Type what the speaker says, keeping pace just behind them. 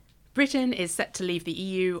Britain is set to leave the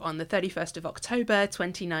EU on the 31st of October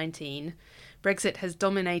 2019. Brexit has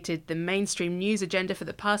dominated the mainstream news agenda for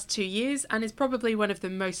the past 2 years and is probably one of the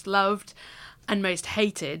most loved and most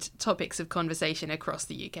hated topics of conversation across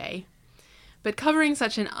the UK. But covering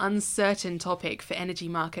such an uncertain topic for energy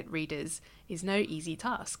market readers is no easy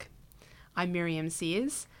task. I'm Miriam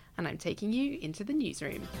Sears, and I'm taking you into the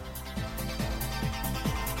newsroom.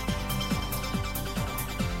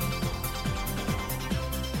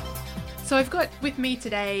 So I've got with me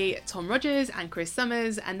today Tom Rogers and Chris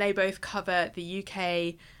Summers, and they both cover the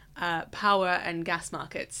UK power and gas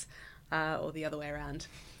markets, or the other way around,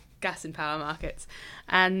 gas and power markets.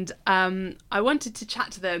 And I wanted to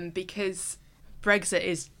chat to them because Brexit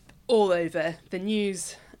is all over the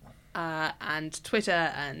news and Twitter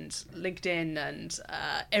and LinkedIn and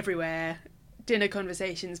everywhere. Dinner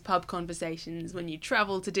conversations, pub conversations. When you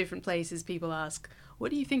travel to different places, people ask, what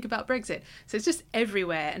do you think about Brexit? So it's just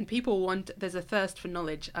everywhere, and there's a thirst for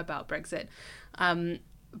knowledge about Brexit.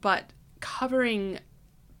 But covering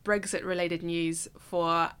Brexit-related news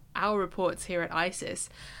for our reports here at ISIS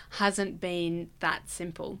hasn't been that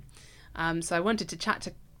simple. So I wanted to chat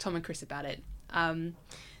to Tom and Chris about it.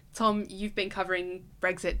 Tom, you've been covering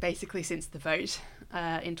Brexit basically since the vote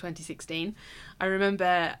in 2016. I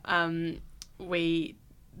remember the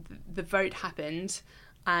vote happened,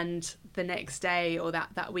 and the next day or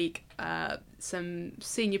that week, some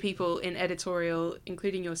senior people in editorial,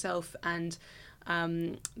 including yourself and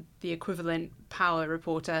the equivalent power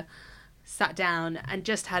reporter, sat down and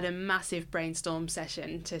just had a massive brainstorm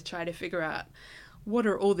session to try to figure out what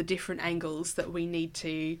are all the different angles that we need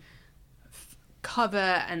to cover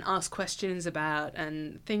and ask questions about,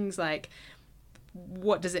 and things like,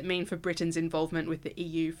 what does it mean for Britain's involvement with the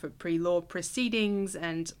EU for pre-law proceedings,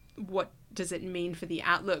 and what does it mean for the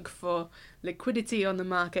outlook for liquidity on the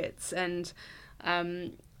markets, and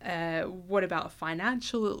what about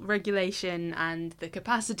financial regulation and the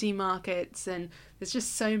capacity markets? And there's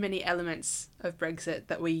just so many elements of Brexit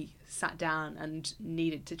that we sat down and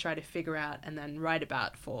needed to try to figure out and then write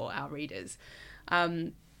about for our readers.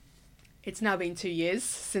 It's now been 2 years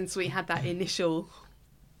since we had that initial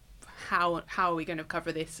how are we going to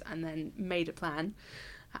cover this, and then made a plan.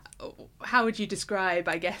 How would you describe,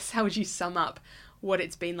 I guess, how would you sum up what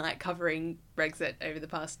it's been like covering Brexit over the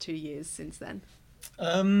past 2 years since then?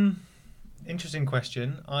 Interesting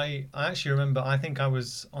question. I actually remember, I think I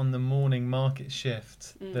was on the morning market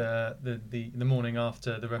shift, the morning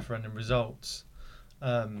after the referendum results,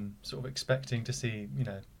 sort of expecting to see,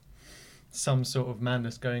 some sort of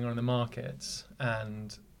madness going on in the markets,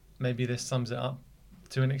 and maybe this sums it up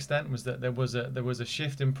to an extent, was that there was a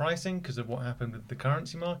shift in pricing because of what happened with the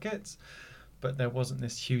currency markets, but there wasn't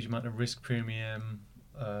this huge amount of risk premium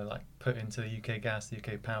like put into the UK gas, the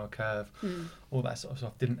UK power curve. All that sort of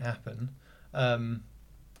stuff didn't happen,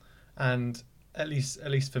 and at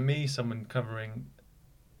least for me, someone covering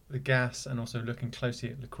the gas and also looking closely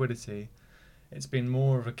at liquidity, it's been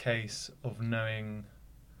more of a case of knowing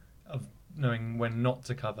when not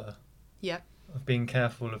to cover. Yeah. Of being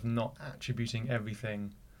careful of not attributing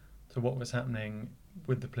everything to what was happening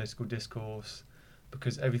with the political discourse,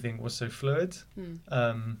 because everything was so fluid,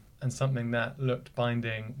 and something that looked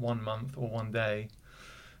binding 1 month or 1 day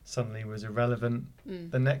suddenly was irrelevant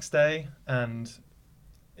the next day. And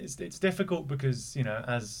it's difficult because,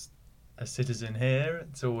 as a citizen here,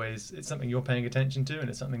 it's something you're paying attention to, and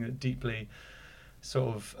it's something that deeply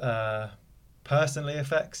sort of personally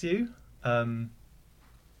affects you.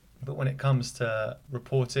 But when it comes to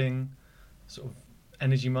reporting sort of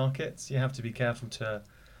energy markets, you have to be careful to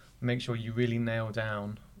make sure you really nail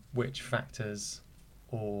down which factors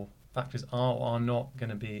are or are not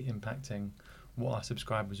going to be impacting what our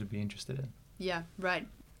subscribers would be interested in. Yeah, right.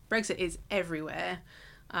 Brexit is everywhere.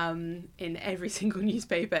 In every single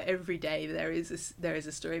newspaper, every day there is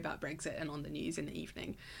a story about Brexit, and on the news in the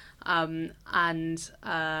evening. I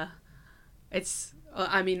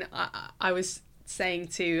was saying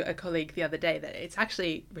to a colleague the other day that it's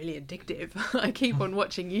actually really addictive. I keep on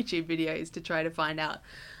watching YouTube videos to try to find out,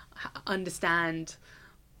 understand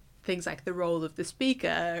things like the role of the speaker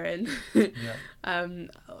and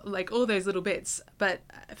like all those little bits. But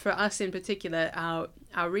for us in particular,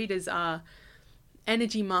 our readers are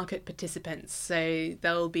energy market participants, so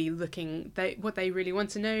they'll be looking what they really want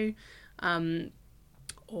to know,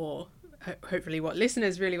 or hopefully what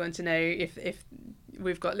listeners really want to know, if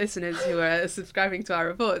we've got listeners who are subscribing to our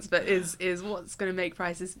reports, but is what's going to make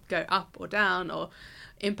prices go up or down, or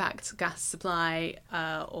impact gas supply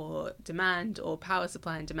or demand, or power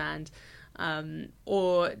supply and demand,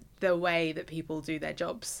 or the way that people do their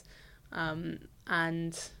jobs. And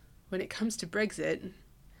when it comes to Brexit,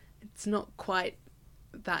 it's not quite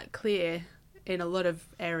that clear in a lot of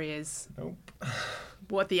areas. Nope.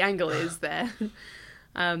 What the angle is there.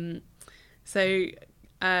 So,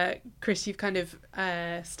 Chris, you've kind of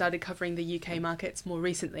started covering the UK markets more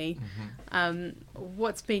recently.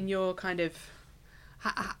 What's been your kind of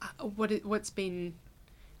what's been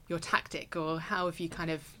your tactic, or how have you kind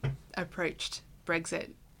of approached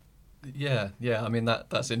Brexit? Yeah. I mean,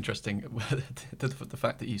 that's interesting. The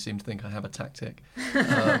fact that you seem to think I have a tactic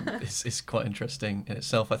is quite interesting in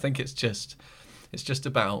itself. I think it's just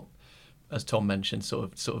about, as Tom mentioned,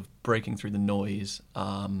 sort of breaking through the noise,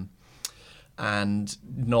 and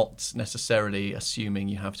not necessarily assuming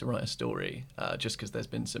you have to write a story just because there's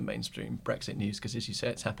been some mainstream Brexit news, because, as you say,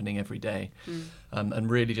 it's happening every day, and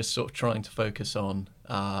really just sort of trying to focus on,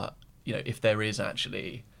 if there is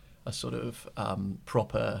actually a sort of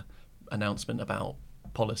proper announcement about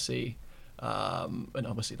policy, and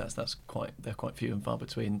obviously they're quite few and far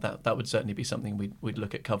between. That would certainly be something we'd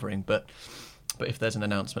look at covering, but if there's an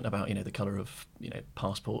announcement about the colour of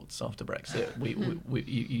passports after Brexit,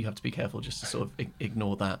 you have to be careful just to sort of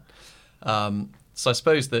ignore that. So I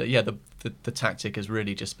suppose the tactic has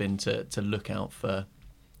really just been to look out for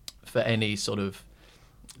any sort of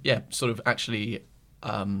actually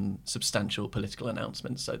substantial political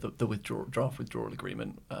announcements. So the draft withdrawal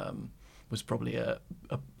agreement was probably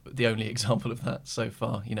the only example of that so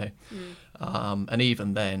far, and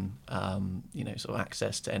even then, sort of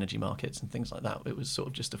access to energy markets and things like that, it was sort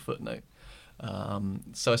of just a footnote.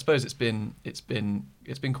 So I suppose it's been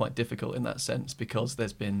quite difficult in that sense, because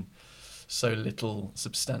there's been so little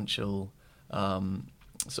substantial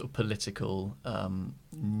sort of political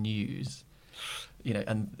news,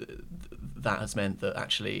 and that has meant that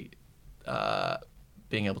actually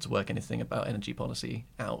being able to work anything about energy policy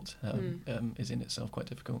out is in itself quite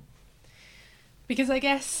difficult. Because I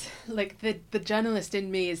guess, like, the journalist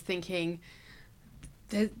in me is thinking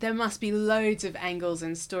there must be loads of angles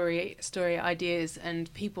and story ideas,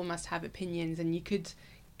 and people must have opinions, and you could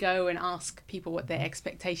go and ask people what their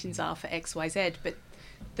expectations are for X, Y, Z, but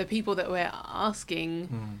the people that we're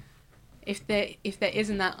asking, if there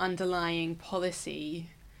isn't that underlying policy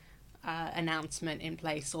announcement in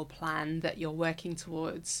place or plan that you're working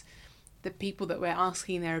towards, the people that we're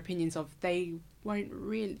asking their opinions of, they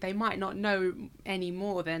might not know any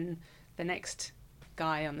more than the next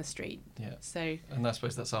guy on the street. Yeah. So, and I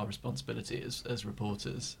suppose that's our responsibility as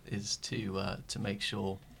reporters, is to make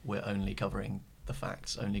sure we're only covering the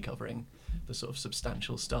facts, only covering the sort of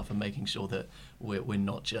substantial stuff, and making sure that we're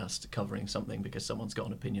not just covering something because someone's got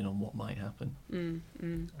an opinion on what might happen.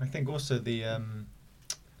 I think also the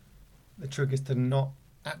trick is to not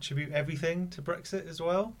attribute everything to Brexit as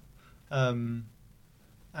well, and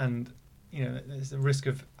there's a risk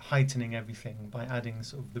of heightening everything by adding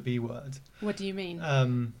sort of the B word. What do you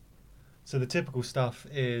mean? So the typical stuff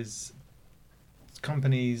is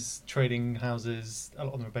companies, trading houses, a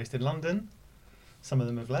lot of them are based in London, some of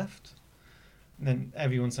them have left, and then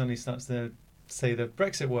everyone suddenly starts to say the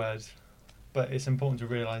Brexit word, but it's important to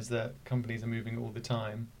realise that companies are moving all the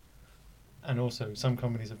time. And also, some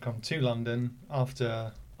companies have come to London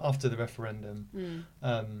after the referendum.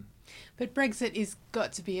 But Brexit is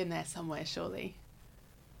got to be in there somewhere, surely,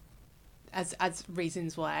 as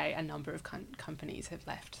reasons why a number of companies have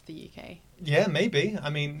left the UK. Yeah, maybe. I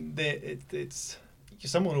mean, it's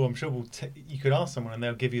someone who I'm sure you could ask someone and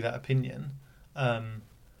they'll give you that opinion.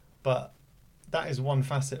 But that is one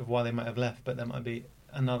facet of why they might have left. But there might be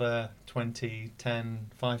another 20, 10,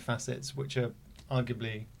 5 facets which are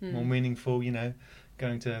arguably more meaningful,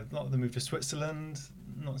 going to the move to Switzerland,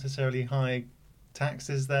 not necessarily high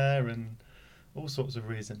taxes there, and all sorts of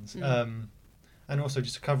reasons. And also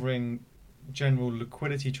just covering general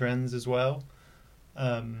liquidity trends as well.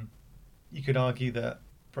 You could argue that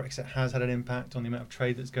Brexit has had an impact on the amount of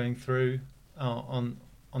trade that's going through on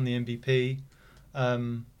the NBP.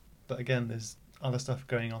 But again, there's other stuff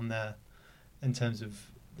going on there in terms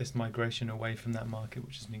of this migration away from that market,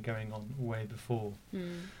 which has been going on way before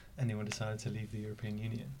anyone decided to leave the European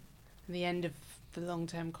Union. The end of the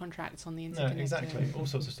long-term contracts on the interconnector. No, exactly. All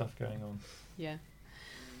sorts of stuff going on. Yeah.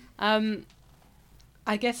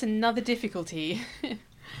 I guess another difficulty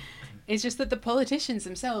is just that the politicians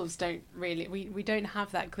themselves don't really... We don't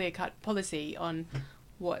have that clear-cut policy on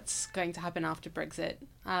what's going to happen after Brexit.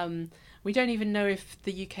 We don't even know if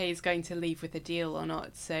the UK is going to leave with a deal or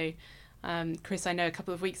not. So... Chris, I know a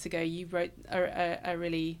couple of weeks ago you wrote a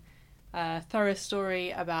really thorough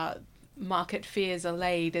story about market fears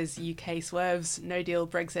allayed as UK swerves no deal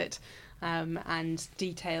Brexit, and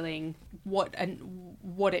detailing what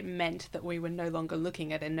it meant that we were no longer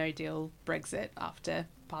looking at a no deal Brexit after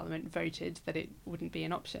Parliament voted that it wouldn't be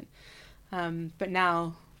an option. But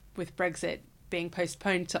now, with Brexit being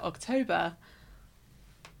postponed to October,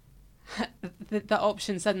 the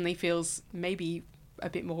option suddenly feels maybe a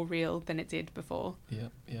bit more real than it did before.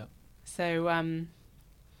 Yeah. So,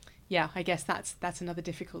 I guess that's another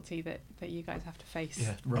difficulty that you guys have to face.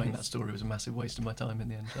 Yeah, writing that story was a massive waste of my time in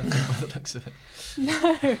the end, I think, by the looks of it.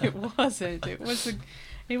 No, it wasn't.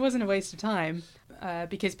 It wasn't a waste of time,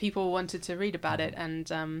 because people wanted to read about it,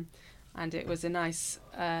 and it was a nice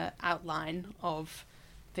outline of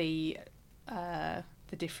the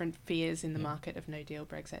different fears in the market of no deal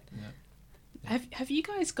Brexit. Yeah. Have you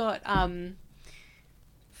guys got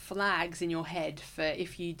flags in your head for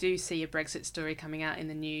if you do see a Brexit story coming out in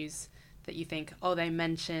the news that you think, oh, they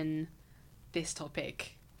mention this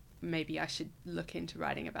topic, maybe I should look into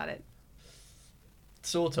writing about it?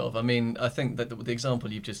 Sort of. I mean, I think that the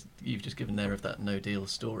example you've just given there of that no deal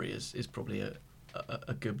story is probably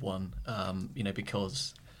a good one.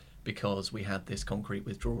 Because we had this concrete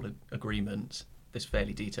withdrawal agreement, this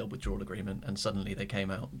fairly detailed withdrawal agreement, and suddenly they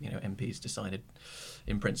came out. MPs decided,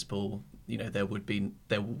 in principle, we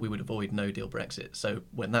would avoid no deal Brexit. So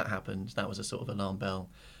when that happened, that was a sort of alarm bell.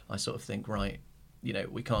 I sort of think, right,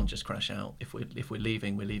 we can't just crash out. If we're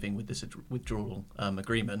leaving with this withdrawal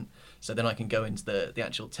agreement. So then I can go into the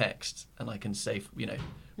actual text and I can say,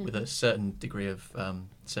 with a certain degree of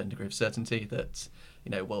certainty that,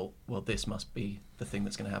 well, this must be the thing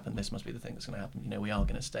that's going to happen. This must be the thing that's going to happen. We are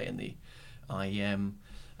going to stay in the IEM.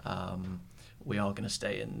 We are going to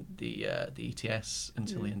stay in the ETS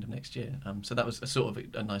until the end of next year. So that was a sort of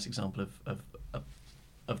a nice example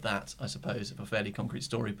of that, I suppose, of a fairly concrete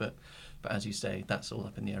story. But as you say, that's all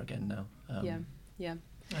up in the air again now. Yeah.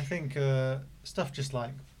 I think stuff just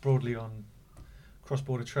like broadly on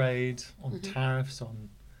cross-border trade, on tariffs, on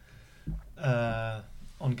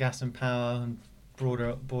gas and power, and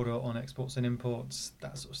broader on exports and imports.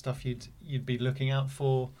 That sort of stuff you'd be looking out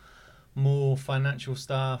for. More financial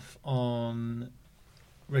stuff on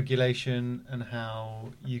regulation and how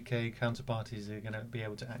UK counterparties are going to be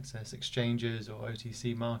able to access exchanges or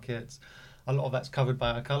OTC markets. A lot of that's covered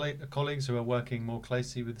by our colleagues who are working more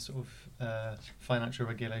closely with sort of financial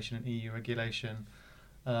regulation and EU regulation.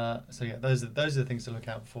 Those are the things to look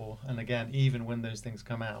out for. And again, even when those things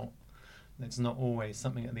come out, it's not always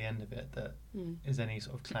something at the end of it that is any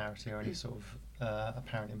sort of clarity or any sort of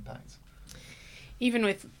apparent impact. Even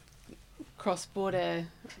with cross-border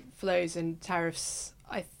flows and tariffs,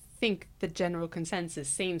 I think the general consensus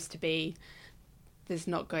seems to be there's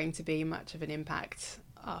not going to be much of an impact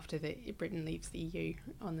after Britain leaves the EU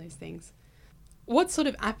on those things. What sort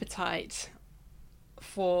of appetite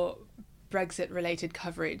for Brexit-related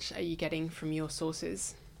coverage are you getting from your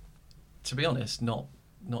sources? To be honest, not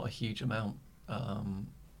a huge amount.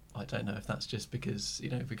 I don't know if that's just because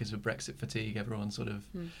of Brexit fatigue. Everyone sort of,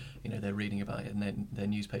 they're reading about it in their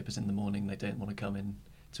newspapers in the morning. They don't want to come in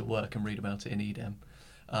to work and read about it in EDEM.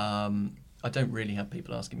 I don't really have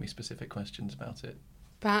people asking me specific questions about it.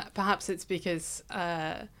 Perhaps it's because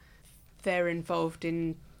they're involved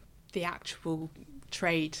in the actual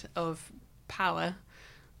trade of power,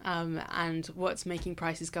 and what's making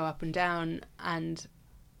prices go up and down, and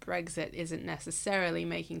Brexit isn't necessarily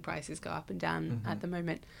making prices go up and down at the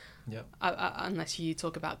moment. Yeah. Unless you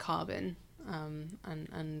talk about carbon,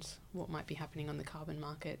 and what might be happening on the carbon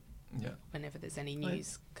market. Yeah. Whenever there's any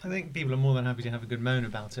news. I think people are more than happy to have a good moan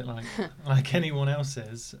about it, like anyone else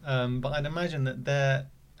is. But I'd imagine that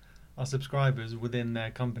our subscribers within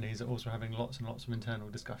their companies are also having lots and lots of internal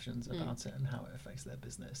discussions about it and how it affects their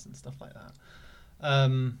business and stuff like that.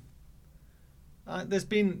 There's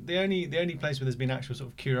been the only place where there's been actual sort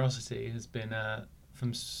of curiosity has been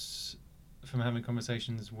from having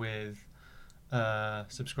conversations with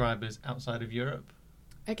subscribers outside of Europe.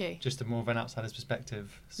 Okay. Just more of an outsider's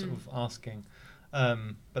perspective, sort of asking,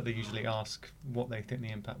 but they usually ask what they think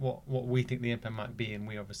the impact, what we think the impact might be, and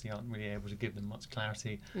we obviously aren't really able to give them much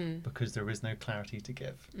clarity because there is no clarity to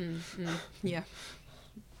give. Yeah.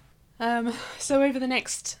 So over the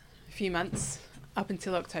next few months, up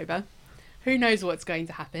until October, who knows what's going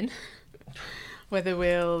to happen? Whether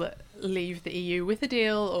we'll leave the EU with a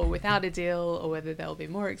deal or without a deal, or whether there'll be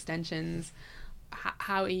more extensions.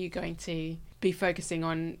 How are you going to be focusing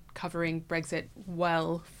on covering Brexit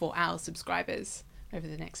well for our subscribers over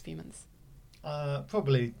the next few months?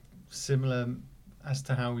 Probably similar as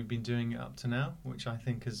to how we've been doing it up to now, which I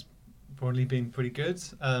think has probably been pretty good.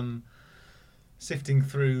 Sifting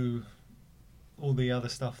through all the other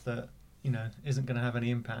stuff that isn't going to have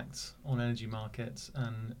any impact on energy markets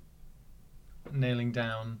and nailing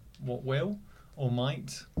down what will or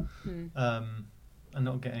might.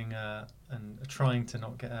 not getting and trying to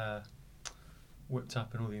not get whipped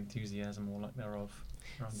up in all the enthusiasm or lack thereof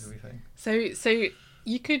around everything. So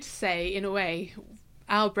you could say, in a way,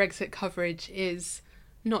 our Brexit coverage is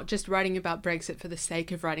not just writing about Brexit for the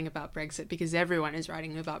sake of writing about Brexit, because everyone is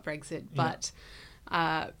writing about Brexit, but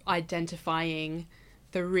identifying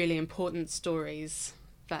the really important stories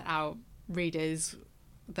that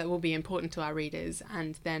will be important to our readers,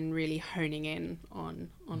 and then really honing in on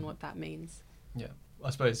what that means. Yeah. I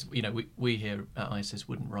suppose, we here at ICIS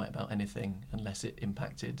wouldn't write about anything unless it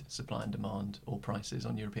impacted supply and demand or prices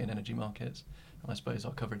on European energy markets. And I suppose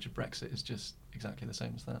our coverage of Brexit is just exactly the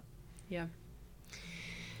same as that. Yeah.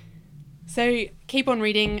 So keep on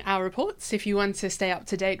reading our reports if you want to stay up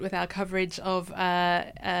to date with our coverage of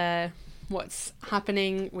what's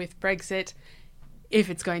happening with Brexit, if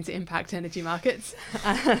it's going to impact energy markets.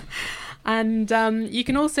 And you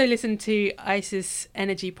can also listen to ICIS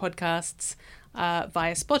Energy podcasts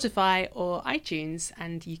via Spotify or iTunes,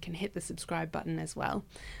 and you can hit the subscribe button as well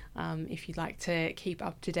if you'd like to keep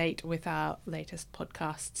up to date with our latest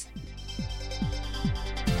podcasts.